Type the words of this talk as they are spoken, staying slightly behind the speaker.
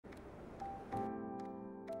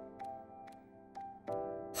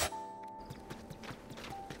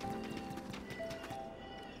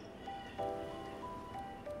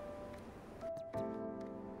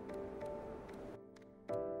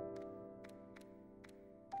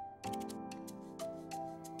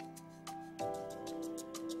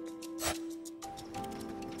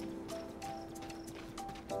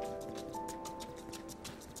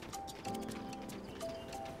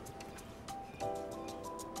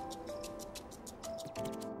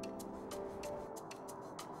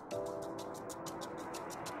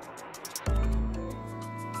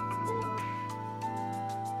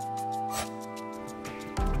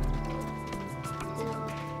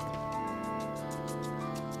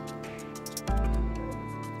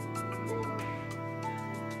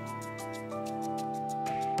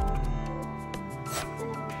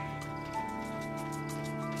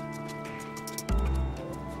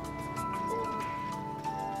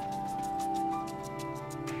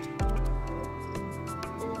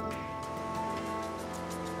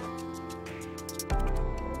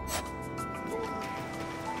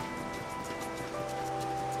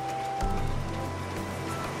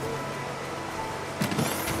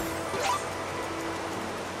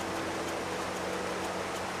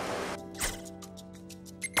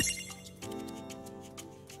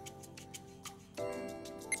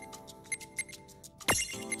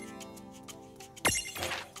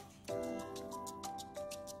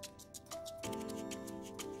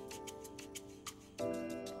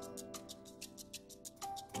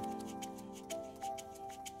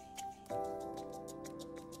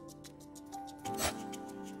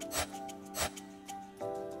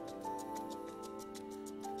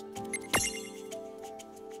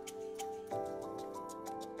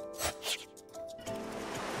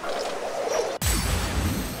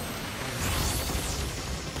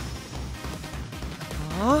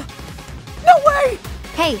way!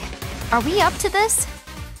 Hey, are we up to this?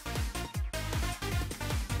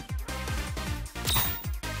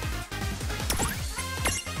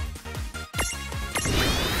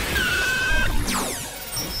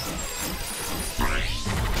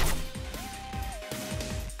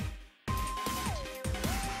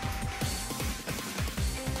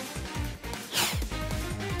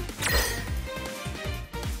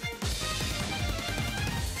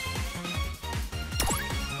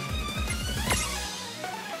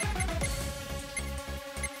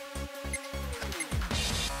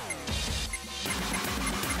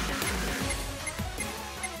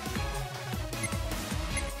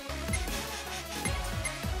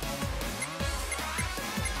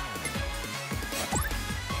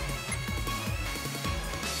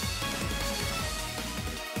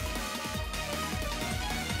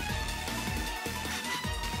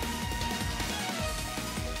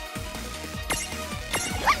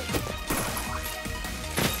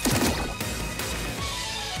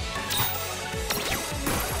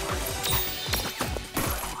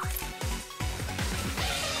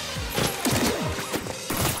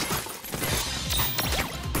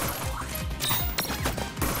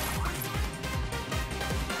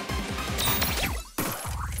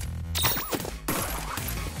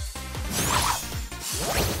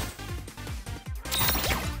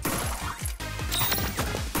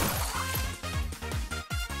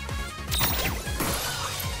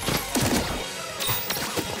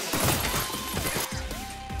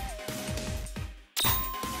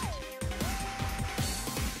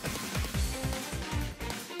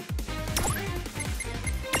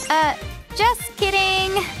 Just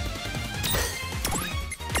kidding.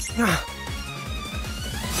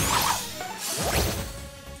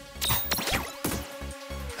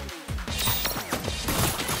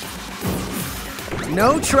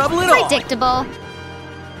 No trouble at all. Predictable.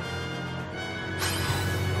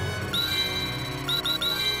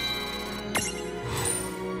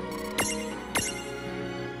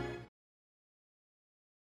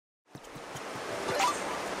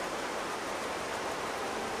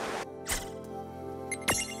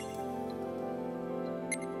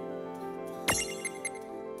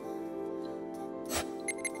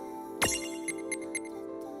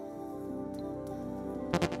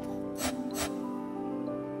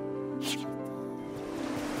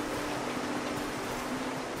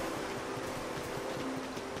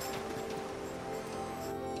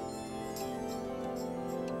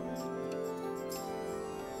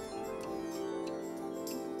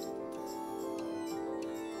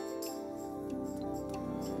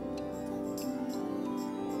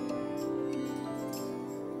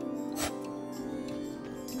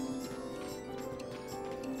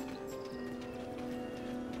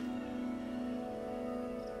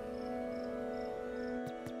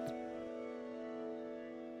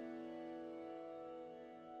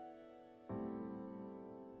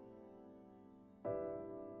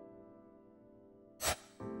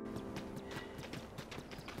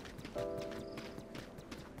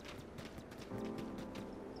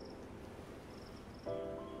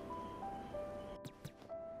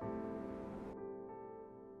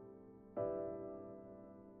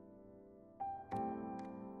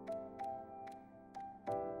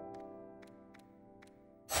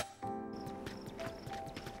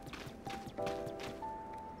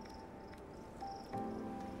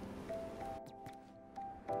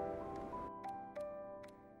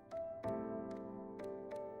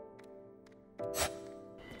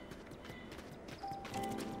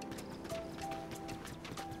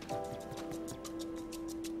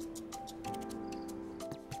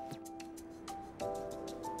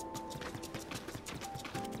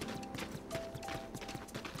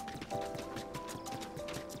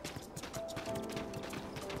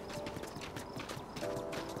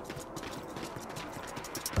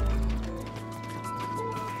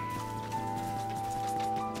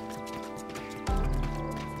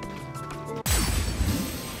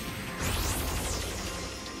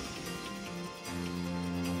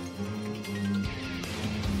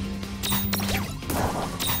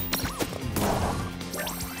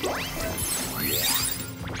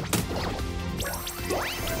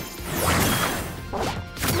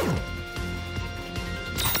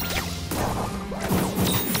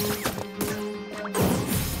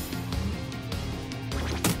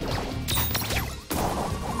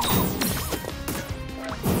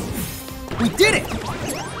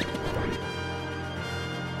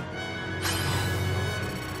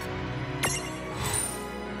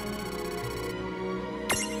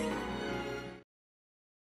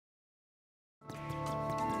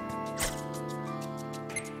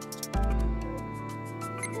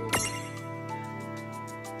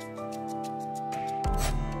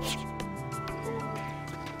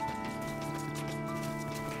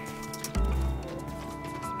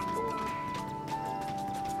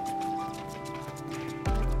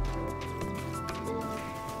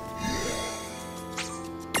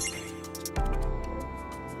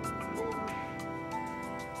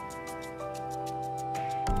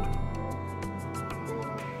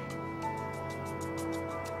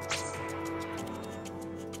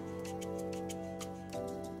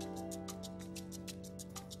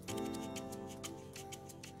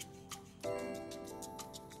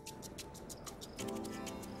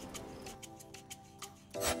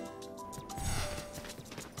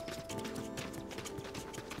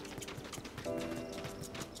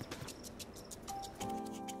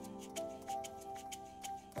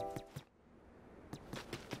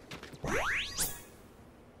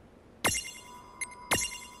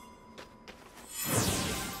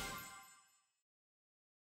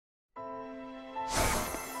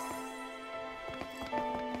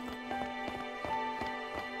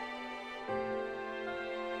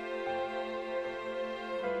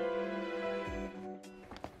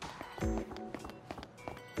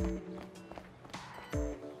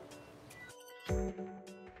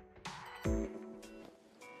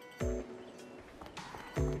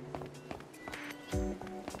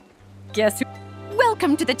 Guess who?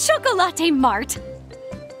 Welcome to the Chocolate Mart!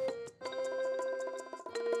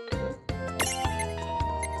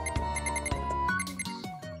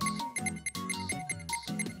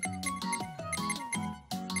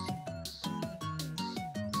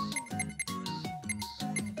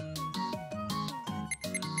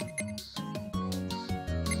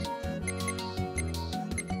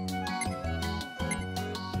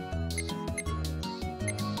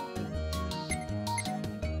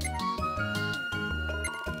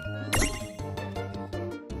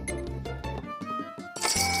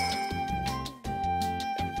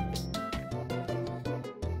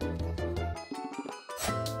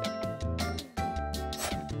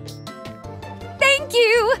 Thank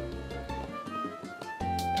you!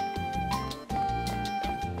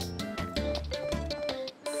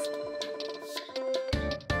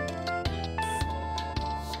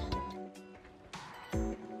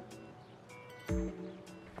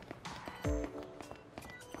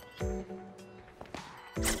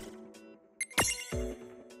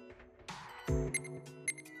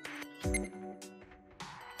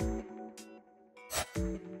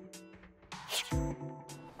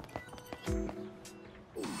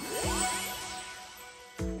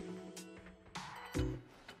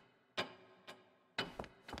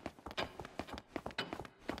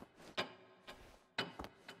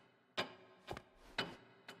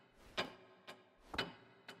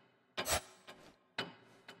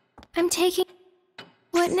 I'm taking...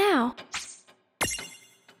 What now?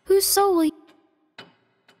 Whose soul will...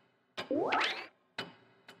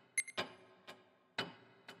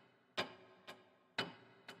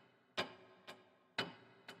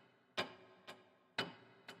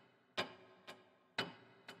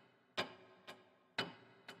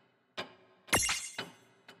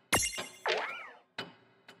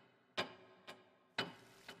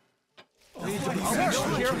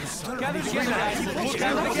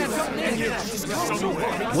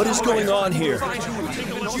 What is going on here?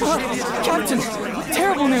 Captain,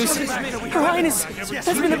 terrible news. Her Highness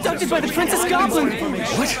has been abducted by the Princess Goblin.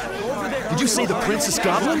 What? Did you say the Princess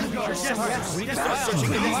Goblin?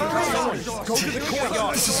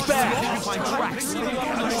 This is bad.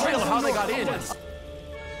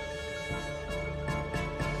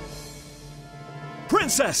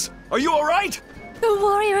 Princess, are you all right? The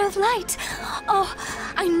Warrior of Light! Oh,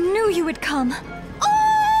 I knew you would come.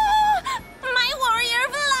 Oh! My Warrior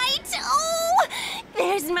of Light! Oh!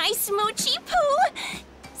 There's my smoochy poo!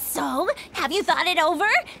 So, have you thought it over?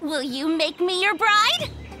 Will you make me your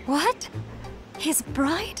bride? What? His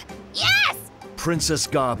bride? Yes! Princess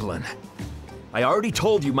Goblin. I already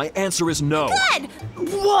told you my answer is no. Good!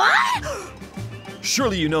 What?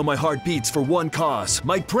 Surely you know my heart beats for one cause.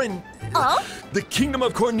 Oh? The Kingdom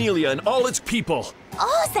of Cornelia and all its people.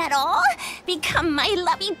 Oh, is that all? Become my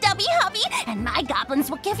lovey-dovey hubby, and my goblins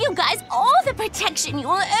will give you guys all the protection you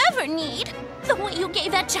will ever need. The way you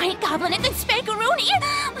gave that giant goblin a good spankaroonie,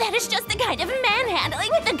 that is just the kind of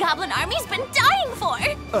manhandling the goblin army's been dying for.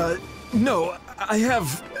 No, I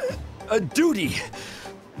have a duty.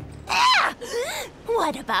 Ah!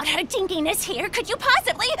 What about her dinkiness here could you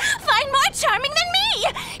possibly find more charming than me?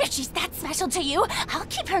 If she's that special to you, I'll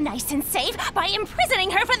keep her nice and safe by imprisoning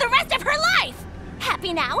her for the rest of her life.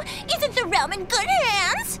 Happy now? Isn't the realm in good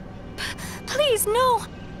hands? Please, no!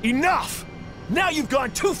 Enough! Now you've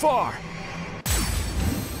gone too far!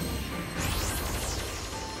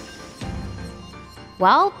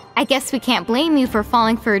 Well, I guess we can't blame you for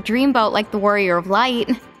falling for a dreamboat like the Warrior of Light.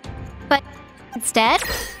 But instead,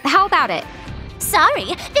 how about it?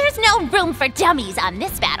 Sorry, there's no room for dummies on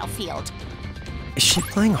this battlefield. Is she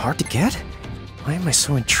playing hard to get? Why am I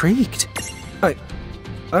so intrigued? I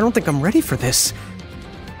don't think I'm ready for this.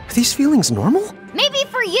 Are these feelings normal? Maybe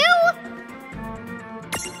for you?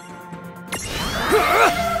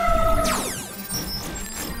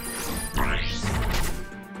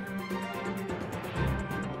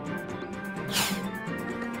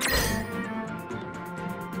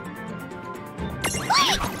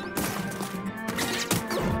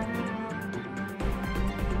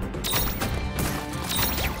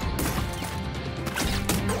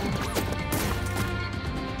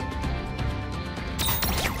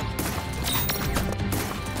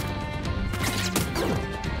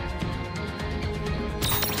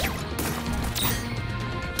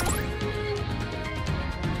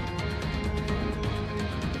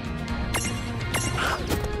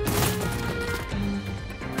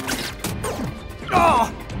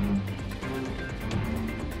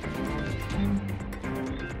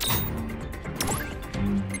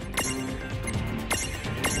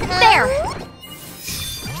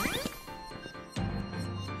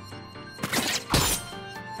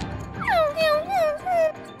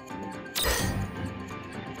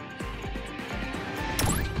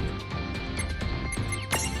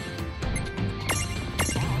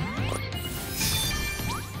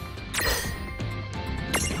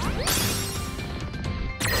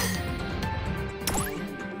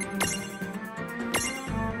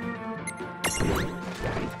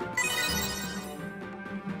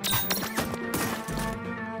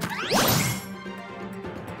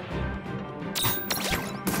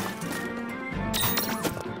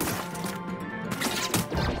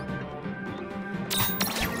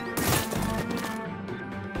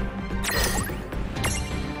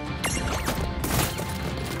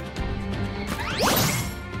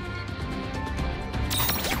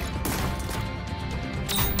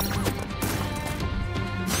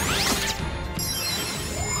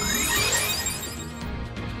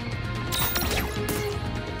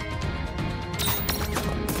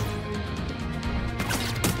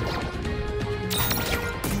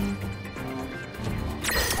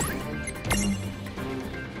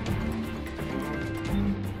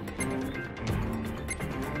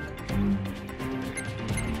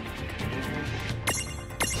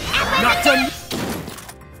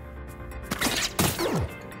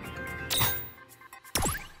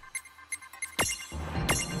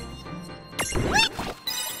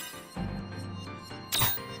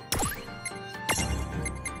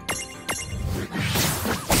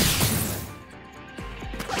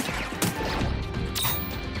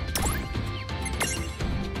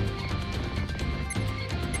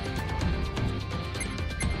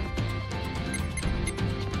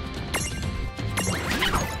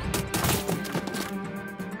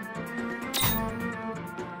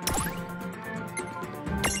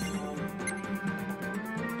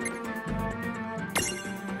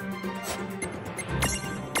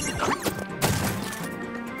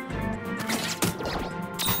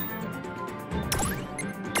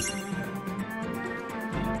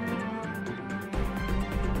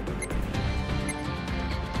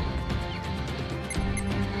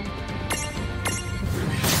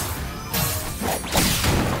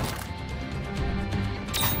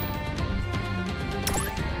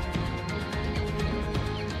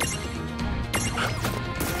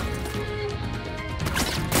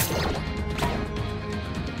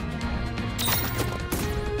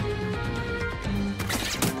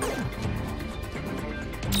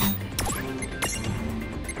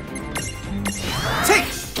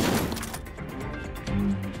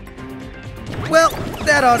 Well,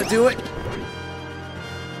 that ought to do it.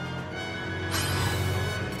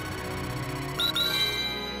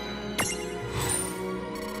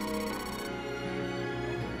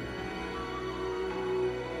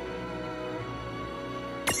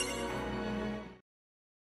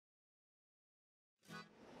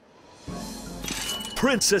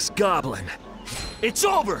 Princess Goblin! It's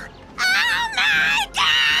over! Oh my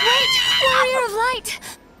god! Wait, Warrior of Light!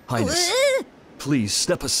 Highness, please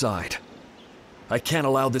step aside. I can't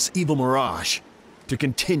allow this evil mirage to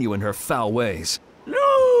continue in her foul ways.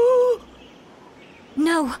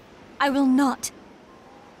 No, I will not.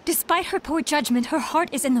 Despite her poor judgment, her heart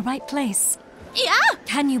is in the right place. Yeah?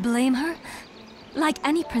 Can you blame her? Like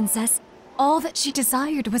any princess, all that she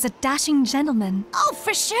desired was a dashing gentleman. Oh,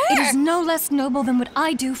 for sure! It is no less noble than what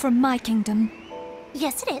I do for my kingdom.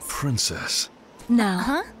 Yes, it is. Princess.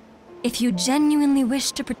 Now, if you genuinely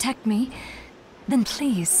wish to protect me, then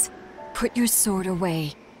please, put your sword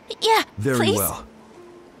away. Yeah, Very please? well.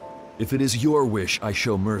 If it is your wish I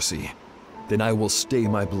show mercy, then I will stay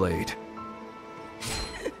my blade.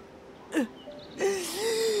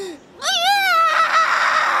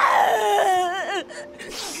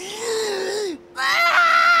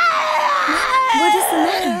 What is the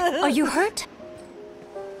matter? Are you hurt?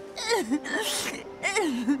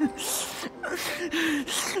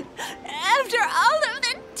 After all of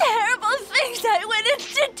the terrible things I went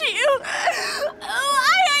into you,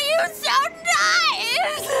 why are you so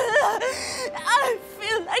nice? I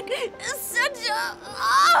feel like such an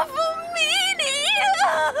awful meanie.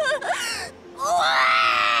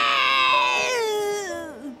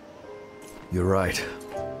 You're right.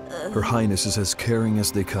 Her Highness is as caring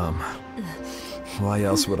as they come. Why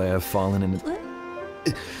else would I have fallen in it?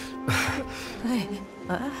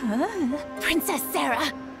 Princess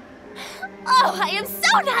Sarah! Oh, I am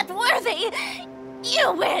so not worthy!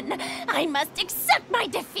 You win! I must accept my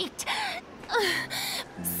defeat!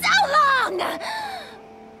 So long!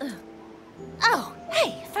 Oh,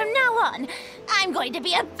 hey, from now on, I'm going to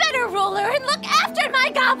be a better ruler and look after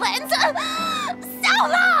my goblins! So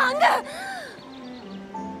long!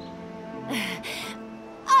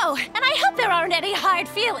 Oh, and I hope there aren't any hard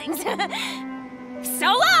feelings. So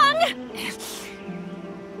long!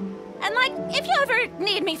 And if you ever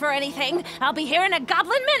need me for anything, I'll be here in a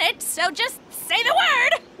goblin minute, so just say the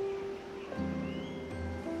word!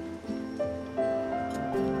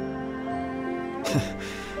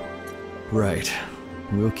 Right.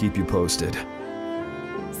 We'll keep you posted.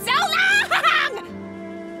 So long!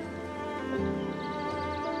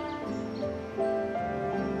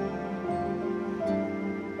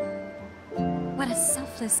 What a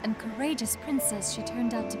selfless and courageous princess she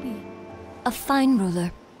turned out to be. A fine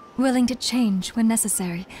ruler, willing to change when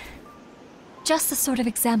necessary. Just the sort of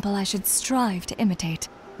example I should strive to imitate.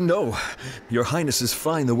 No, Your Highness is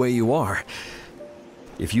fine the way you are.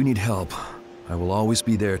 If you need help, I will always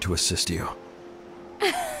be there to assist you.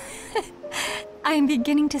 I am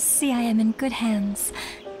beginning to see I am in good hands.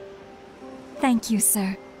 Thank you,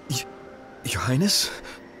 sir. Your Highness?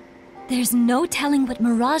 There's no telling what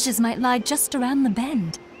mirages might lie just around the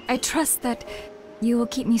bend. I trust that you will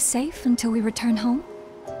keep me safe until we return home.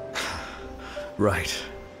 Right.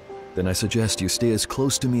 Then I suggest you stay as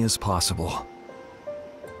close to me as possible.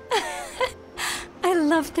 I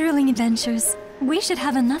love thrilling adventures. We should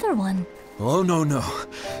have another one. Oh, no.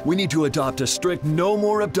 We need to adopt a strict no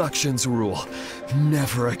more abductions rule.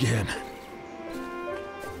 Never again.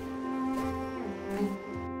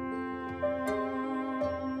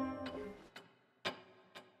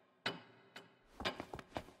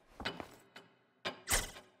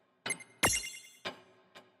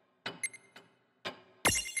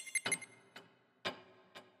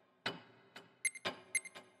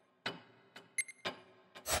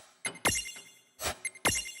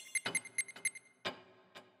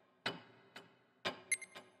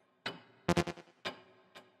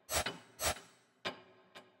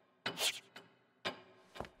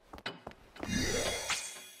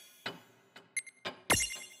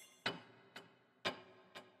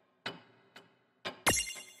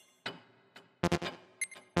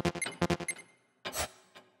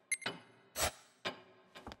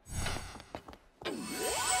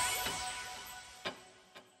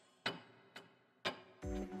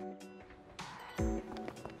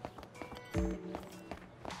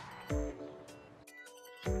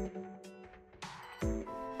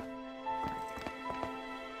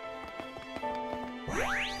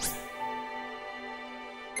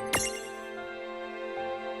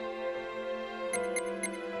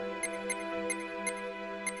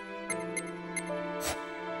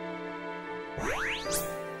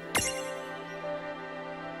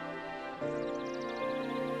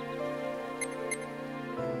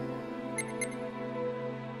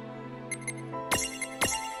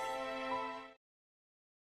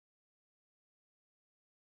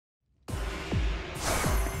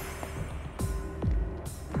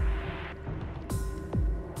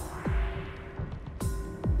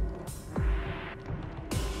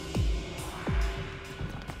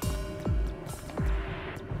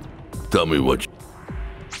 Tell me what you...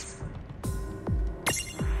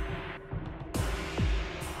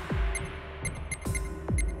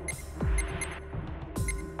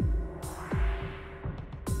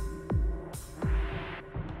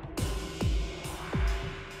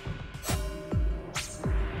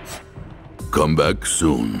 Come back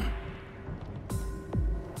soon.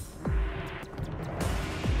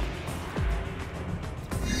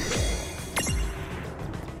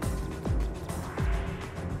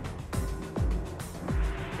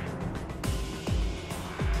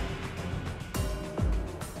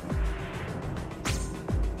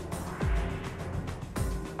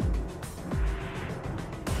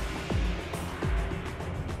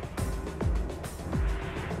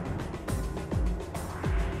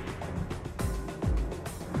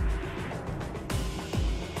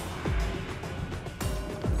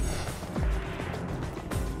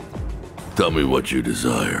 Tell me what you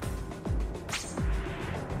desire.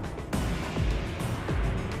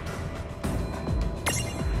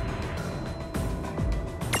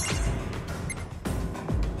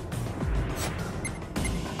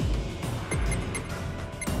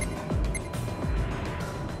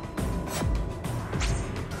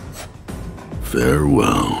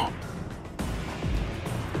 Farewell.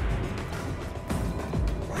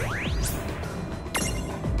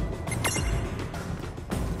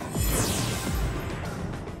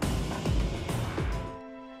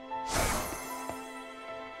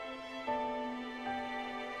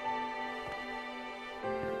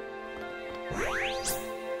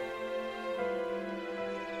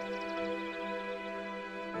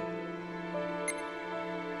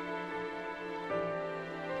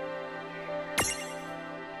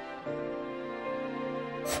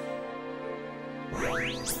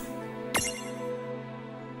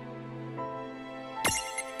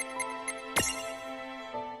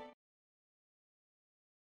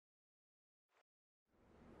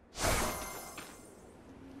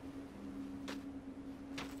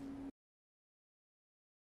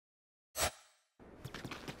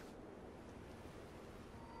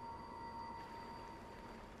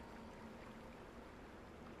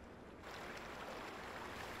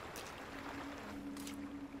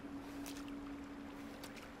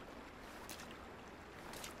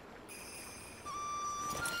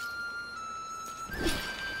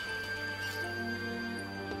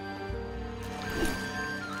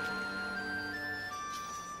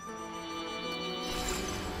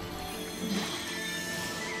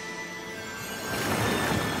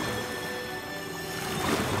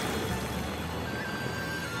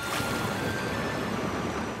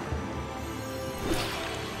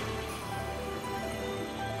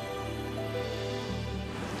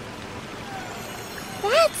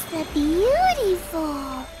 That's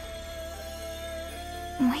beautiful.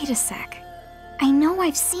 Wait a sec. I know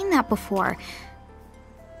I've seen that before.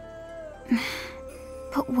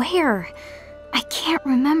 But where? I can't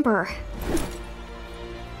remember.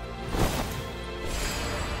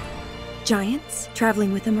 Giants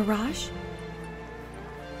traveling with a mirage?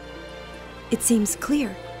 It seems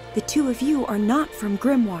clear. The two of you are not from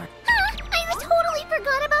Grimoire. I totally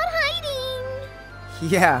forgot about hiding.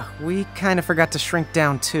 Yeah, we kind of forgot to shrink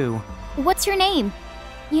down too. What's your name?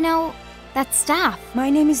 You know, that staff. My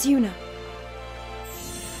name is Yuna.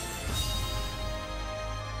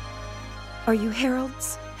 Are you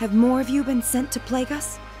heralds? Have more of you been sent to plague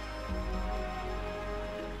us?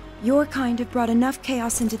 Your kind have brought enough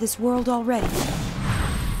chaos into this world already.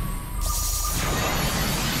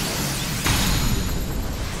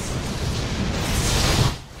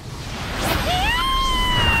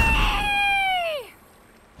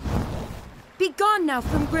 Be gone now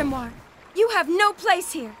from Grimoire. You have no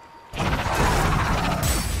place here.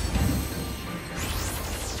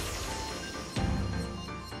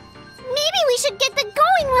 Maybe we should get the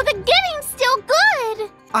going while the getting's still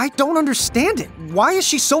good. I don't understand it. Why is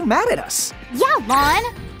she so mad at us? Yeah, Lon.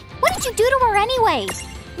 What did you do to her anyway?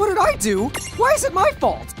 What did I do? Why is it my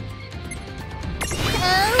fault?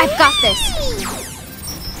 I've got this.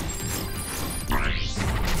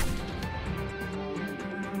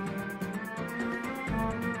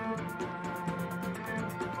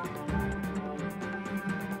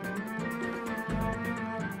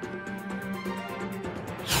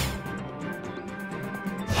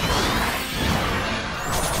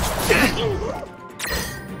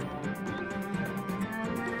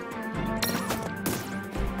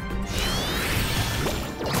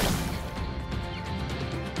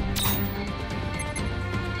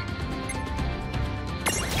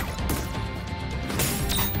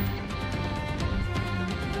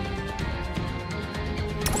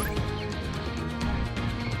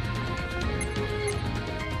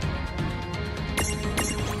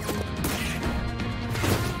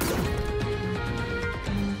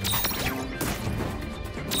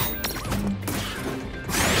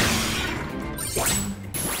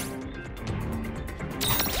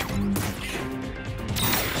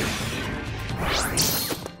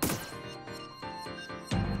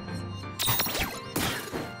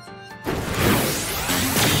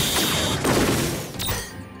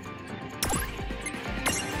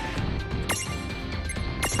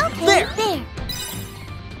 Okay, There.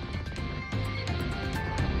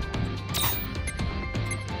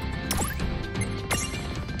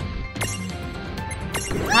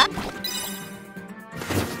 Huh?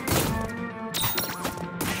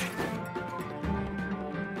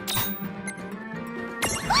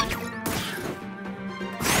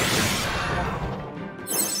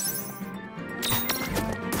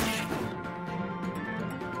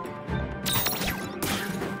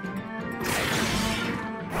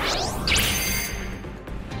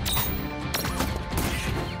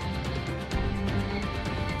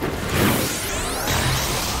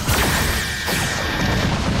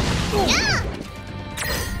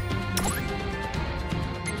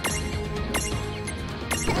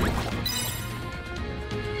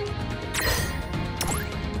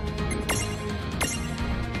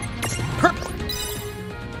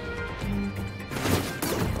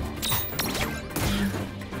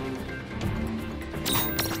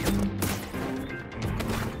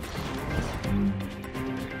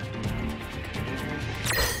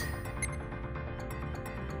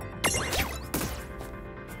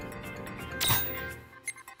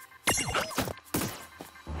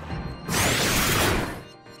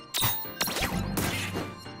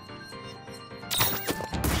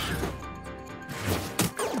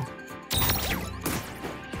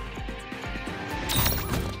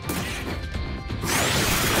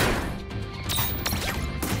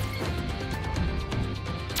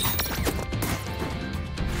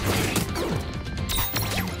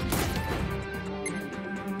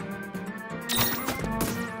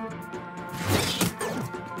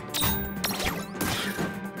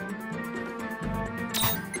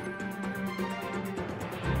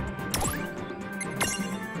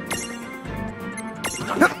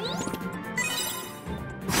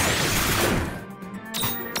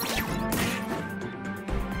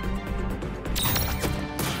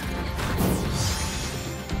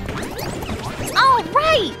 All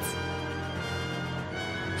right!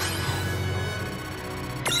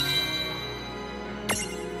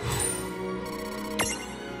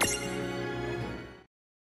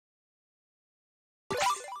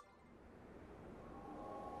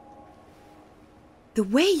 The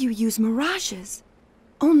way you use mirages.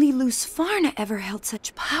 Only Lusfarna ever held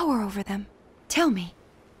such power over them. Tell me,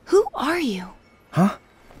 who are you? Huh?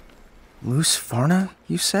 Lusfarna,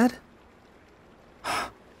 you said?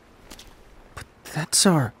 But that's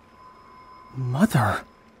our... mother.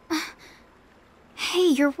 Hey,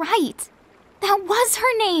 you're right. That was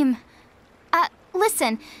her name.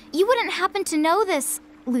 Listen, you wouldn't happen to know this,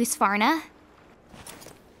 Lusfarna.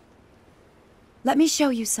 Let me show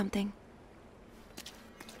you something.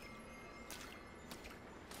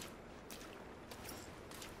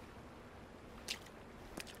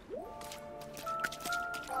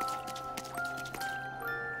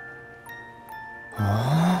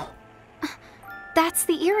 That's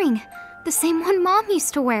the earring. The same one Mom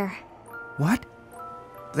used to wear. What?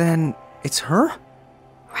 Then it's her?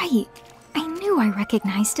 Right. I knew I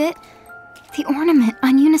recognized it. The ornament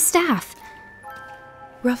on Yuna's staff.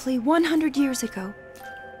 Roughly 100 years ago,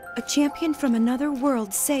 a champion from another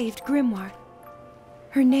world saved Grimoire.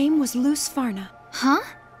 Her name was Lusfarna. Huh?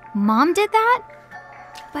 Mom did that?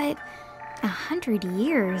 But 100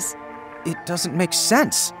 years. It doesn't make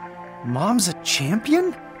sense. Mom's a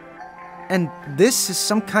champion? And this is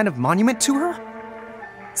some kind of monument to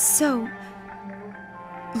her? So,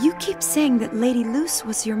 you keep saying that Lady Luce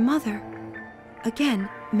was your mother. Again,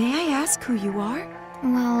 may I ask who you are?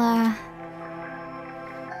 Well,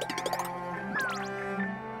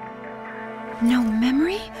 No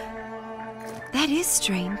memory? That is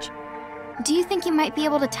strange. do you think you might be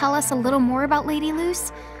able to tell us a little more about Lady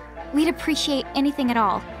Luce? We'd appreciate anything at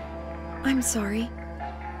all. I'm sorry.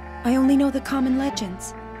 I only know the common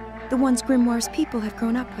legends. The ones Grimoire's people have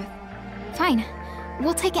grown up with. Fine.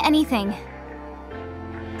 We'll take anything.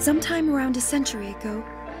 Sometime around a century ago,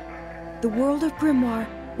 the world of Grimoire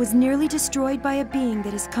was nearly destroyed by a being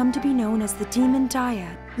that has come to be known as the Demon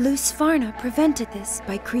Dyad. Lusfarna prevented this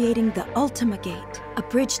by creating the Ultima Gate, a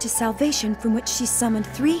bridge to salvation from which she summoned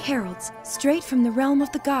 3 heralds straight from the realm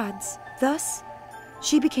of the gods. Thus,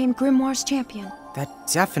 she became Grimoire's champion. That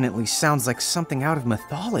definitely sounds like something out of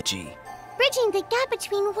mythology. Bridging the gap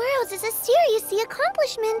between worlds is a serious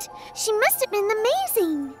accomplishment. She must have been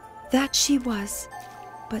amazing. That she was.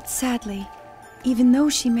 But sadly, even though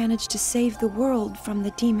she managed to save the world from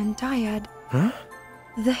the Demon Dyad, Huh?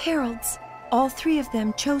 the heralds, all 3 of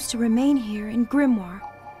them chose to remain here in Grimoire.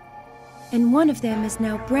 And one of them is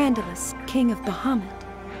now Brandalus, King of Bahamut.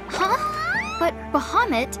 Huh? But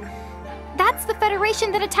Bahamut? That's the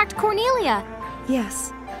Federation that attacked Cornelia.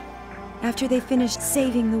 Yes. After they finished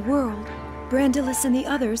saving the world, Brandalus and the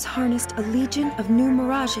others harnessed a legion of new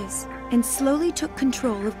mirages and slowly took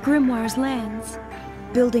control of Grimoire's lands,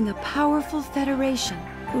 building a powerful federation.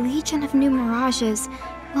 Legion of New Mirages.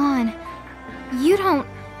 Lon, you don't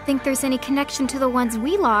think there's any connection to the ones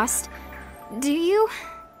we lost, do you?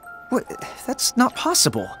 What? That's not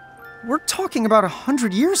possible. We're talking about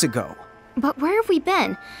 100 years ago. But where have we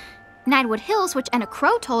been? Ninewood Hills, which Enna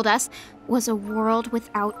Crow told us, was a world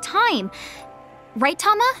without time. Right,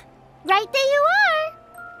 Tama? Right there you are!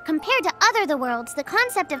 Compared to other worlds, the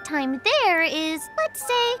concept of time there is, let's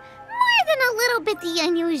say, more than a little bit the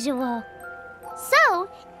unusual. So,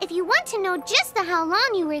 if you want to know just the how long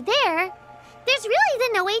you were there, there's really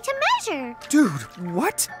then no way to measure. Dude,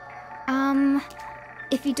 what?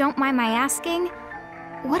 If you don't mind my asking,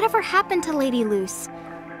 whatever happened to Lady Luce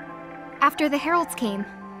after the heralds came?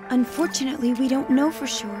 Unfortunately, we don't know for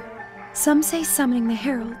sure. Some say summoning the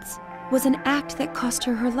heralds was an act that cost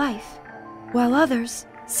her her life, while others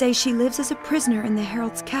say she lives as a prisoner in the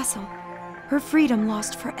herald's castle, her freedom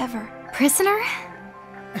lost forever. Prisoner?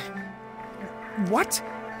 What?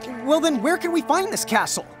 Well then, where can we find this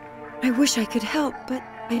castle? I wish I could help, but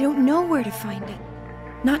I don't know where to find it.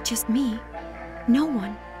 Not just me. No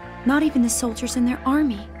one. Not even the soldiers in their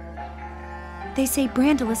army. They say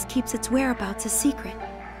Brandalus keeps its whereabouts a secret.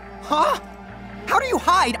 Huh? How do you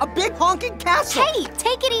hide a big honking castle? Hey,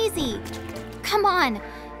 take it easy. Come on.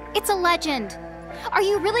 It's a legend. Are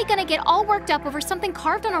you really gonna get all worked up over something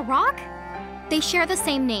carved on a rock? They share the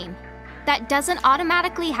same name. That doesn't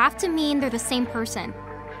automatically have to mean they're the same person.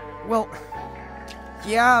 Well,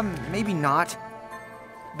 yeah, maybe not.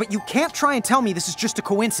 But you can't try and tell me this is just a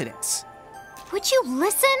coincidence. Would you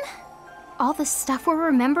listen? All the stuff we're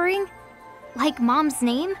remembering? Like Mom's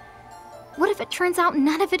name? What if it turns out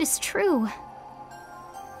none of it is true?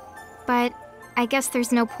 But I guess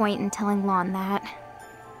there's no point in telling Lon that.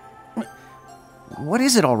 What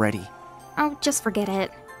is it already? Oh, just forget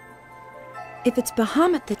it. If it's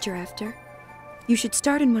Bahamut that you're after, you should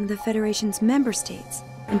start in one of the Federation's member states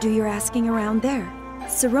and do your asking around there.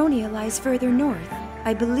 Saronia lies further north.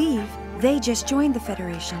 I believe they just joined the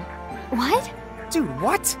Federation. What? Dude,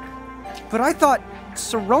 what? But I thought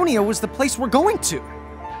Saronia was the place we're going to.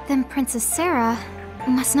 Then Princess Sarah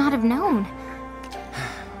must not have known.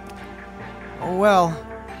 Oh well,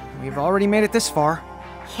 we've already made it this far.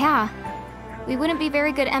 Yeah. We wouldn't be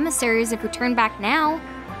very good emissaries if we turned back now.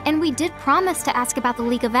 And we did promise to ask about the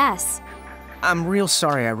League of S. I'm real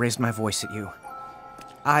sorry I raised my voice at you.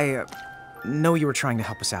 I know you were trying to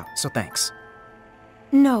help us out, so thanks.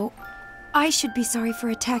 No, I should be sorry for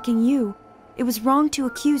attacking you. It was wrong to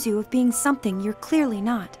accuse you of being something you're clearly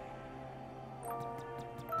not.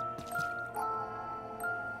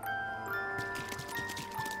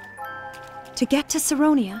 To get to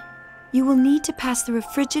Saronia, you will need to pass through a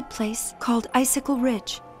frigid place called Icicle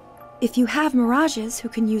Ridge. If you have mirages who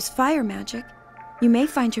can use fire magic, you may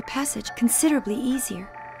find your passage considerably easier.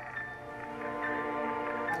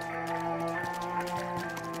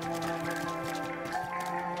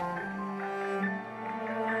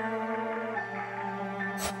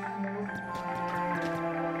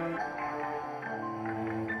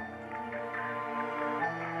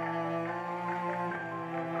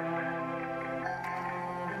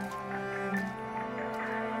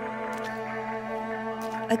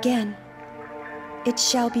 Again, it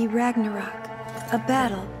shall be Ragnarok, a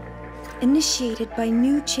battle initiated by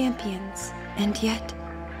new champions, and yet,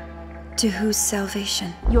 to whose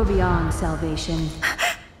salvation? You're beyond salvation.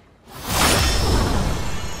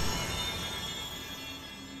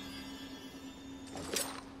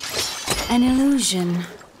 An illusion.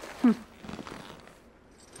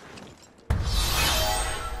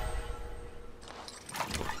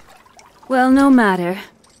 Well, no matter.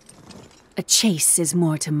 A chase is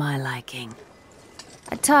more to my liking.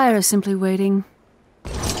 I tire of simply waiting.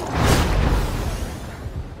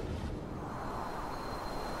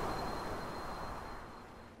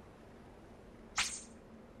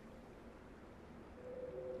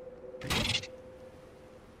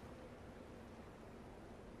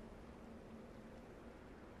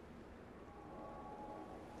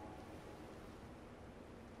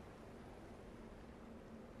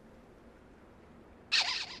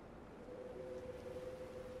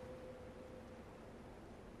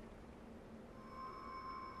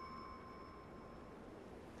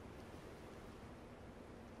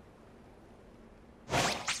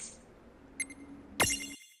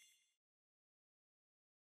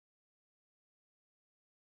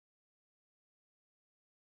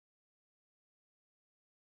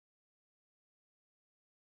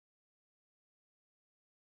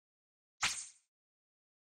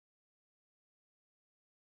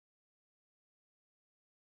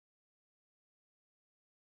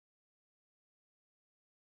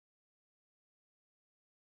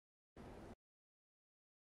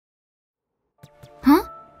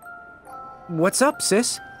 What's up,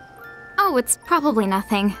 sis? Oh, it's probably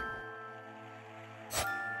nothing.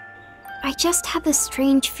 I just had this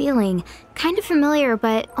strange feeling. Kind of familiar,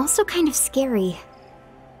 but also kind of scary.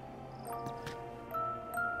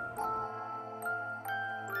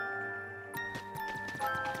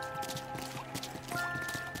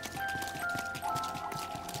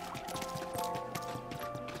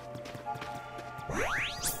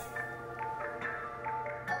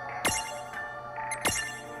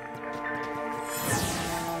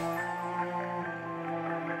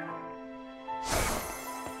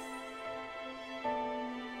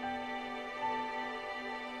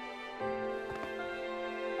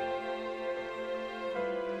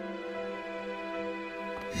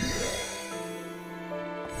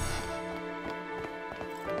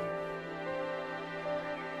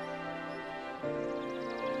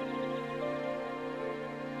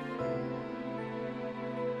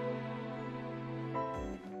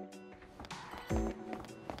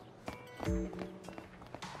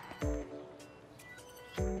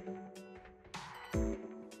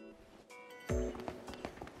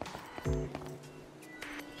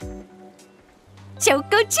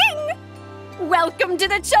 Choco Ching! Welcome to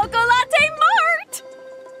the Chocolate Mart!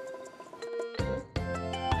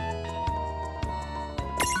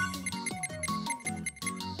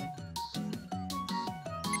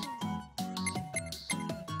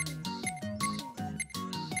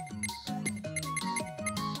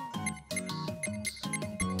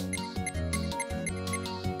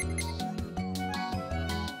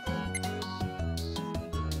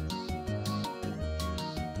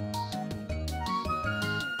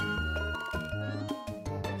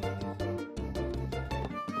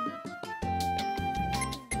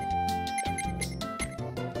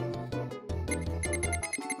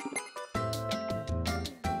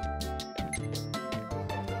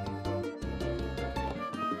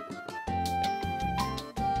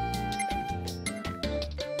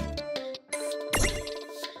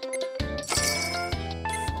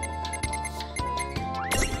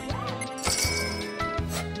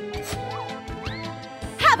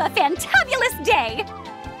 Have a fantabulous day!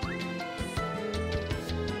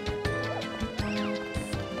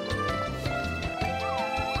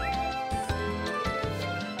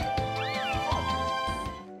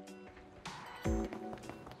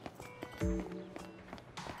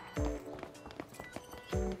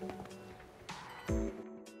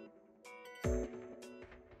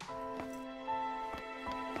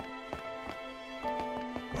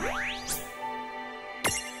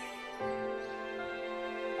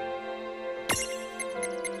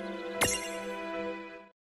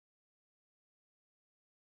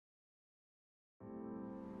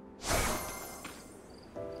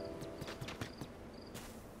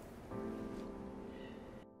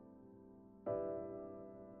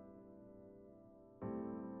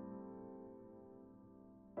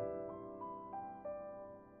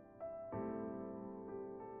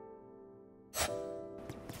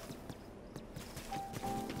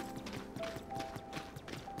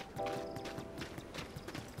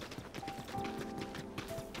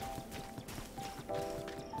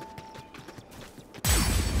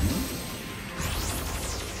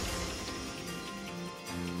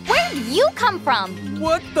 Where'd you come from?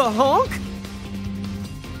 What the honk?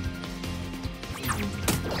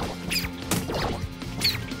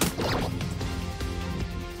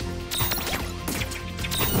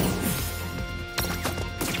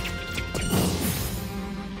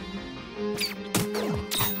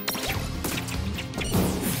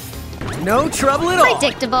 No trouble at all.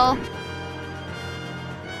 Predictable.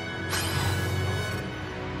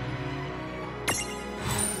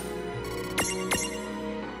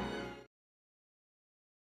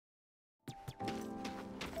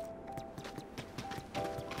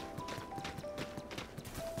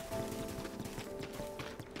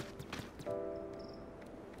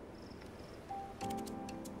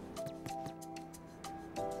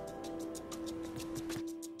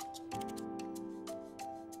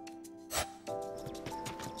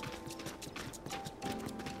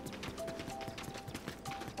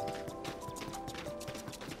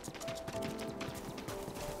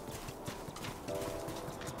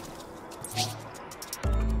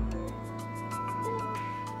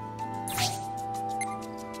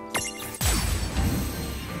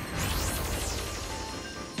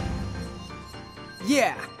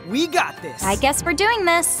 Yeah, we got this. I guess we're doing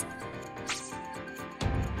this.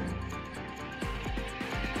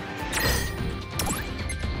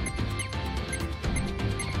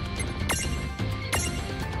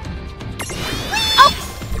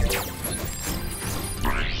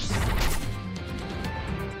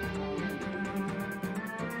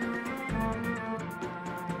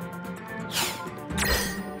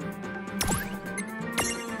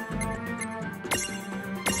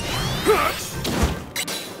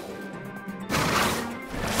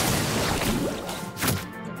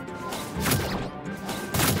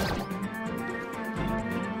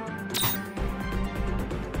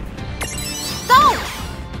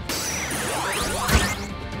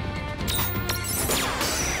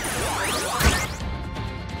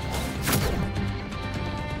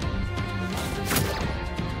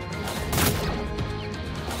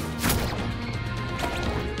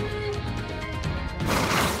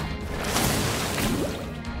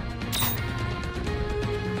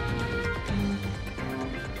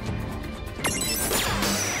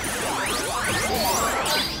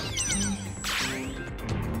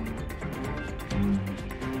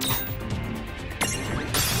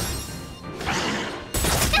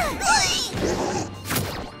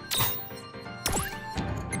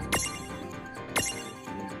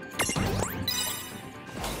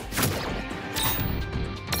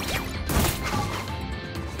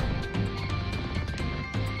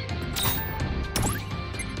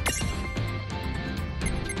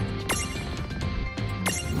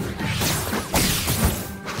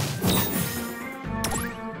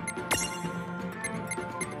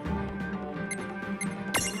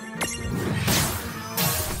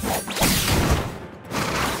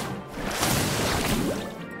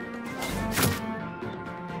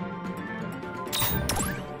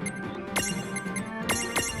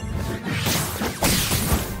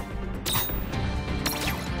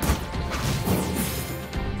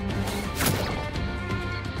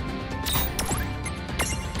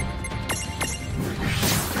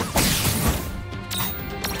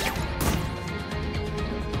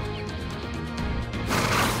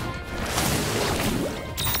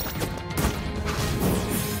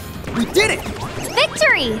 We did it!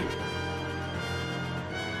 Victory!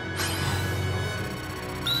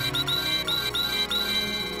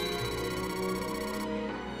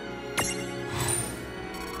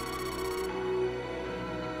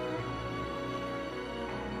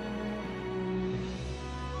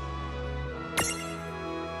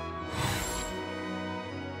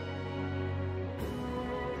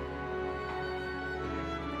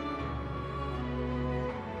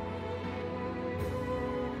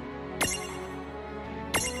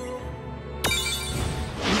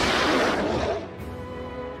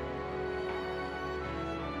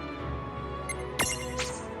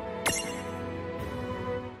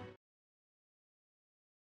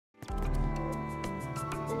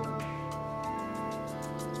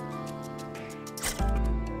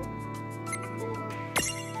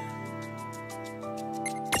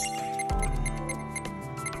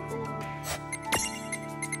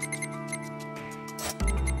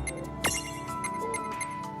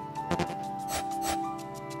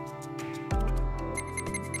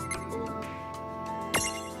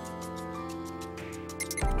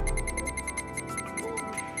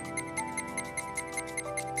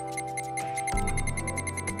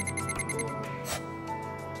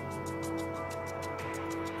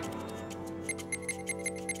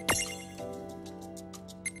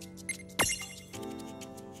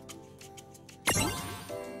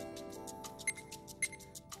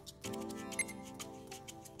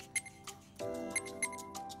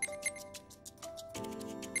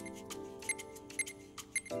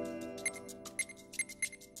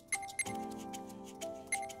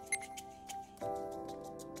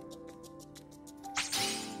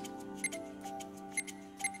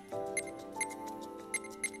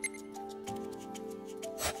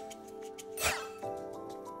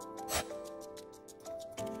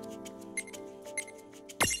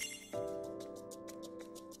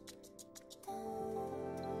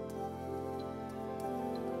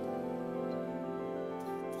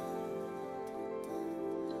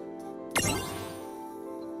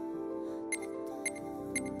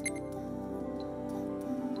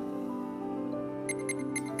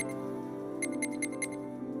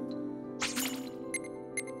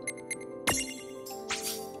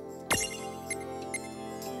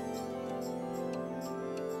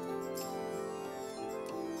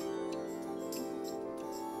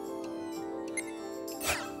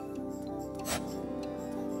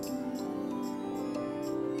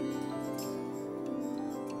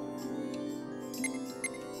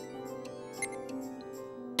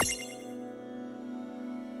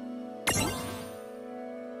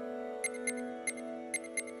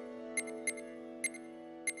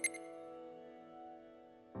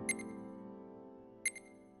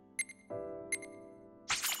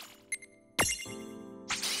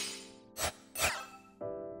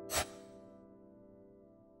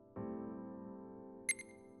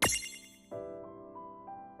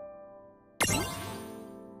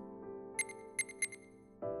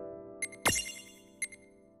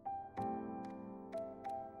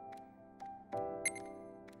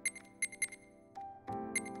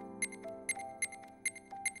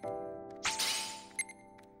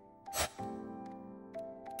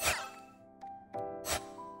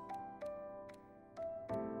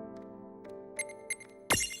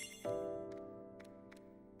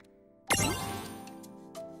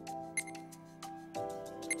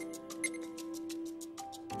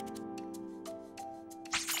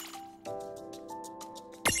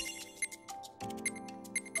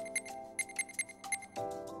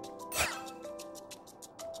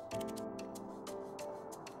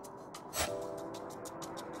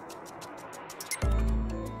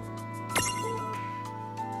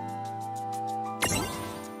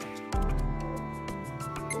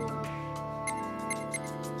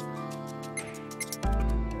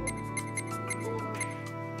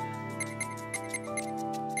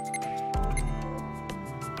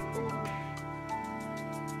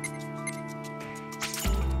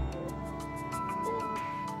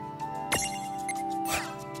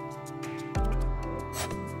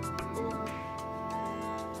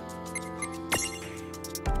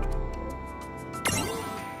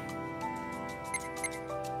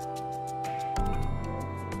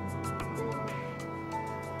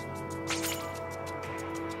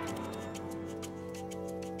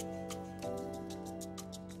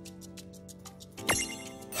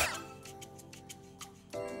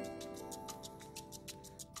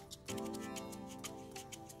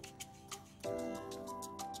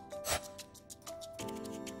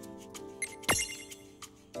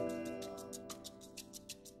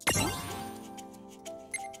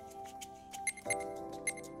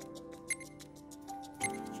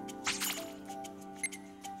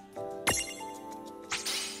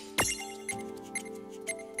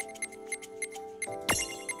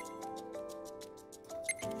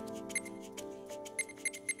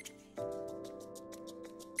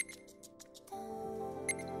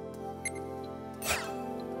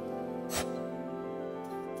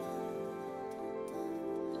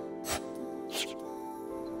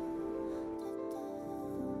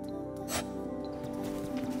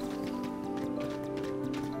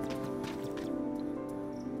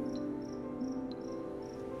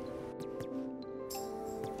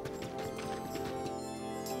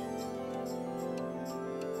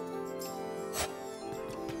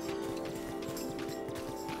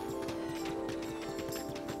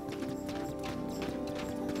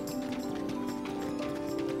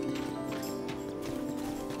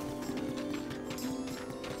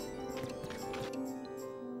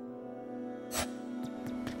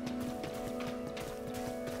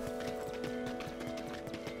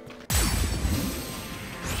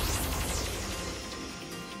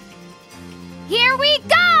 Here we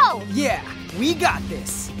go! Yeah, we got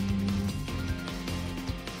this.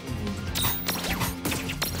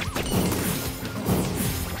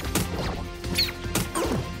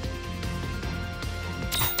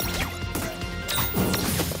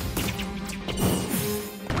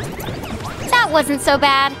 That wasn't so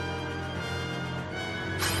bad.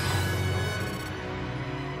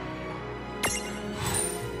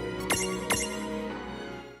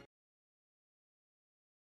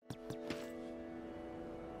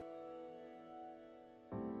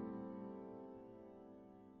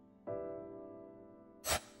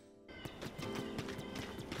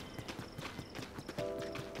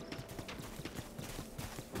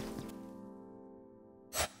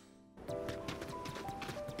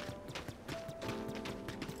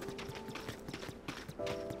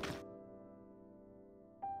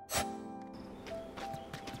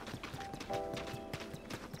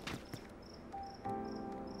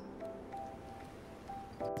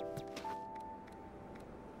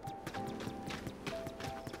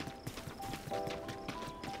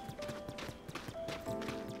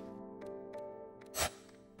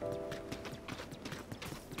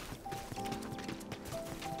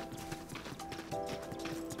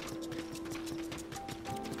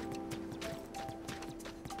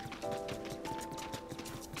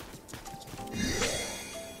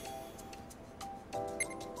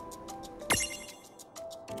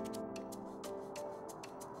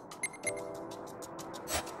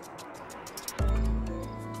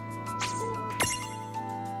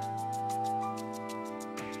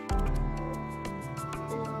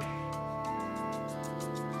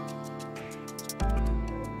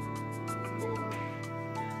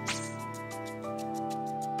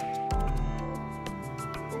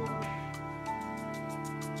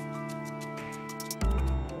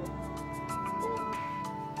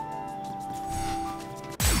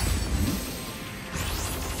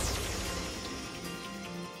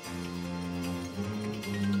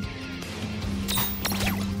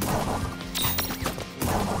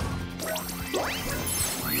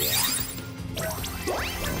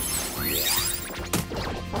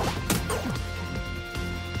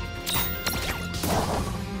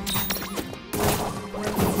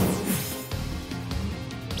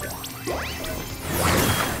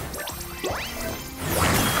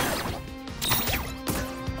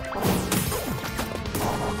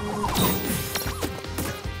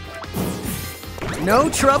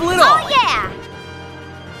 No trouble at all. Oh, yeah!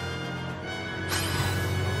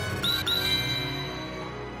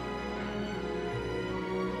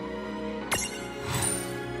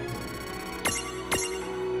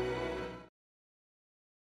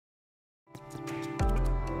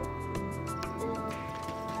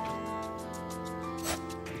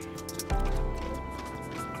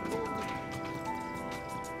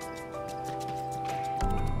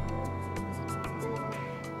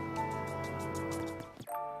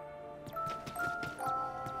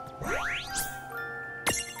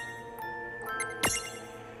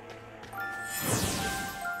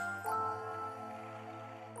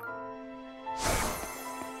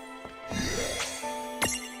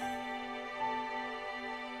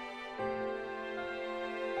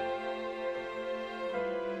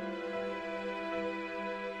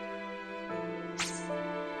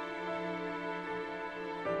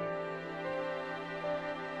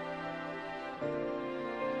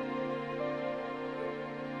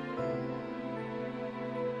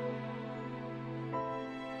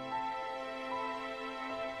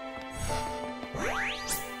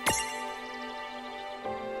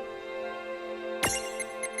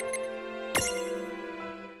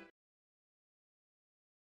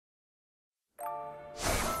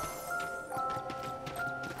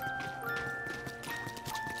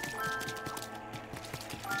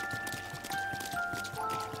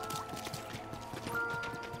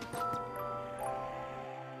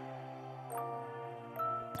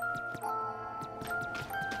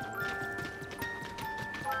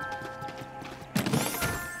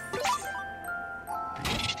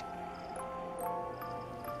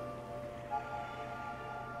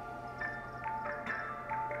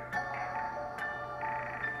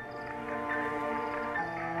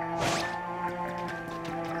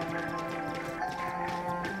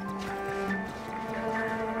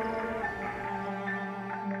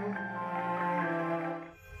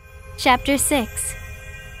 Chapter 6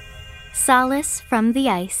 Solace from the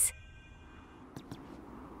Ice.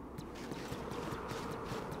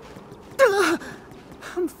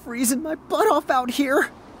 I'm freezing my butt off out here.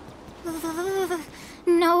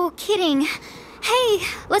 No kidding. Hey,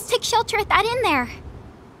 let's take shelter at that inn there.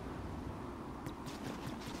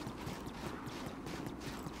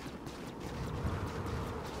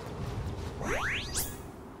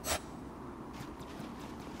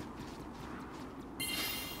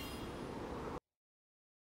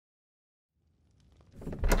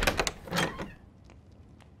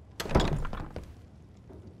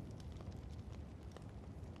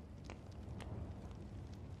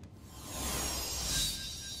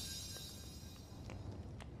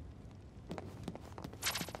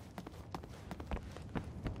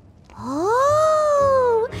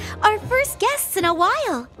 our first guests in a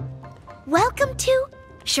while. Welcome to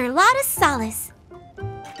Charlotta's Solace.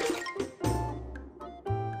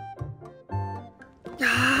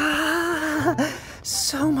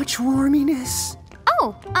 So much warminess.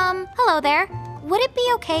 Oh, hello there. Would it be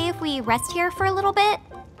okay if we rest here for a little bit?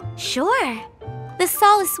 Sure. The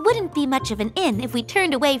Solace wouldn't be much of an inn if we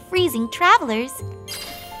turned away freezing travelers.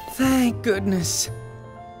 Thank goodness.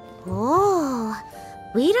 Oh,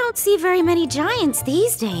 we don't see very many giants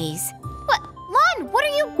these days. What? Lon, what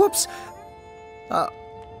are you— Whoops.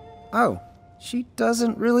 Oh. She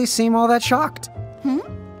doesn't really seem all that shocked.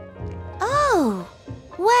 Oh.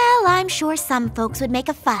 Well, I'm sure some folks would make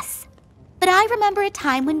a fuss. But I remember a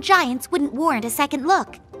time when giants wouldn't warrant a second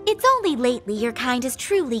look. It's only lately your kind has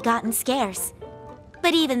truly gotten scarce.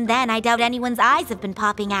 But even then, I doubt anyone's eyes have been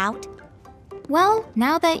popping out. Well,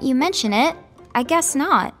 now that you mention it, I guess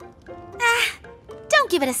not.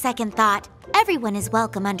 Don't give it a second thought. Everyone is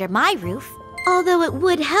welcome under my roof. Although it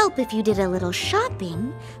would help if you did a little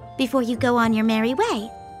shopping before you go on your merry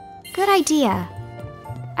way. Good idea.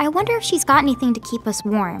 I wonder if she's got anything to keep us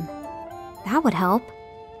warm. That would help.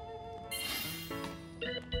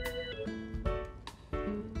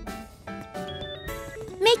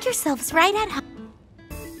 Make yourselves right at home.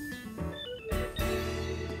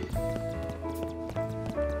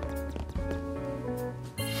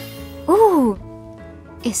 Ooh,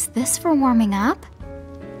 is this for warming up?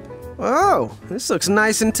 Oh, this looks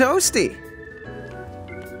nice and toasty.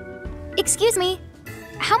 Excuse me,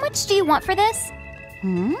 how much do you want for this?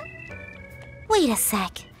 Wait a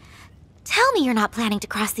sec. Tell me you're not planning to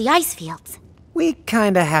cross the ice fields. We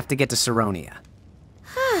kinda have to get to Saronia.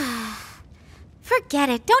 Forget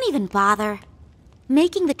it, don't even bother.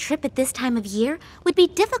 Making the trip at this time of year would be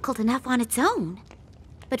difficult enough on its own.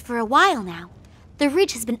 But for a while now, the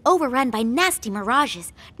ridge has been overrun by nasty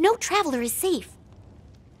mirages. No traveler is safe.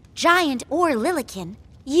 Giant or Lilikin,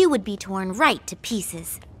 you would be torn right to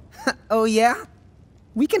pieces. Oh yeah?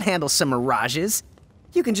 We can handle some mirages.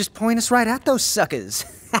 You can just point us right at those suckers.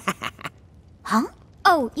 Huh?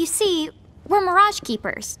 Oh, you see, we're Mirage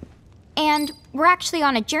Keepers. And we're actually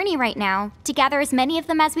on a journey right now to gather as many of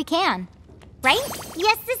them as we can. Right?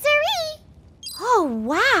 Yes, sirree! Oh,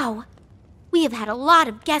 wow! We have had a lot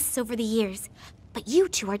of guests over the years, but you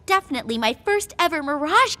two are definitely my first ever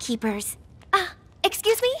Mirage Keepers.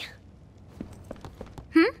 Excuse me?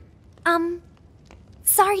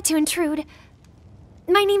 Sorry to intrude.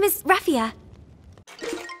 My name is Refia.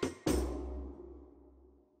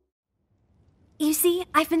 You see,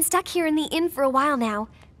 I've been stuck here in the inn for a while now,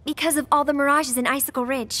 because of all the mirages in Icicle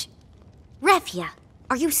Ridge. Refia,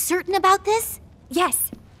 are you certain about this?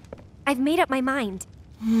 Yes. I've made up my mind.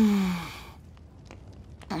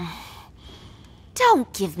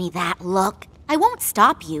 Don't give me that look. I won't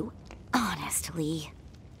stop you. Honestly.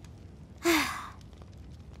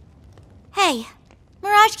 Hey,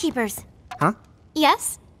 Mirage Keepers. Huh?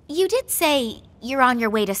 Yes? You did say you're on your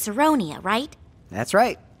way to Saronia, right? That's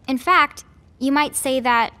right. In fact, you might say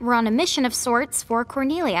that we're on a mission of sorts for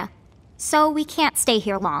Cornelia. So we can't stay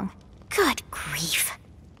here long. Good grief.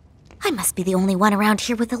 I must be the only one around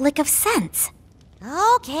here with a lick of sense.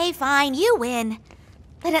 Okay, fine, you win.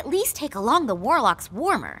 But at least take along the Warlock's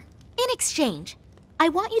warmer. In exchange, I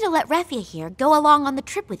want you to let Refia here go along on the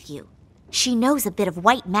trip with you. She knows a bit of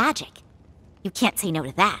white magic. You can't say no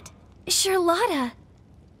to that. Charlotta!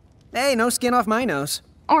 Hey, no skin off my nose.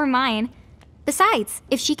 Or mine. Besides,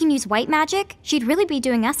 if she can use white magic, she'd really be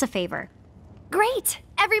doing us a favor. Great!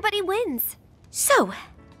 Everybody wins! So,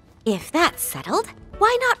 if that's settled,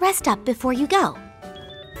 why not rest up before you go?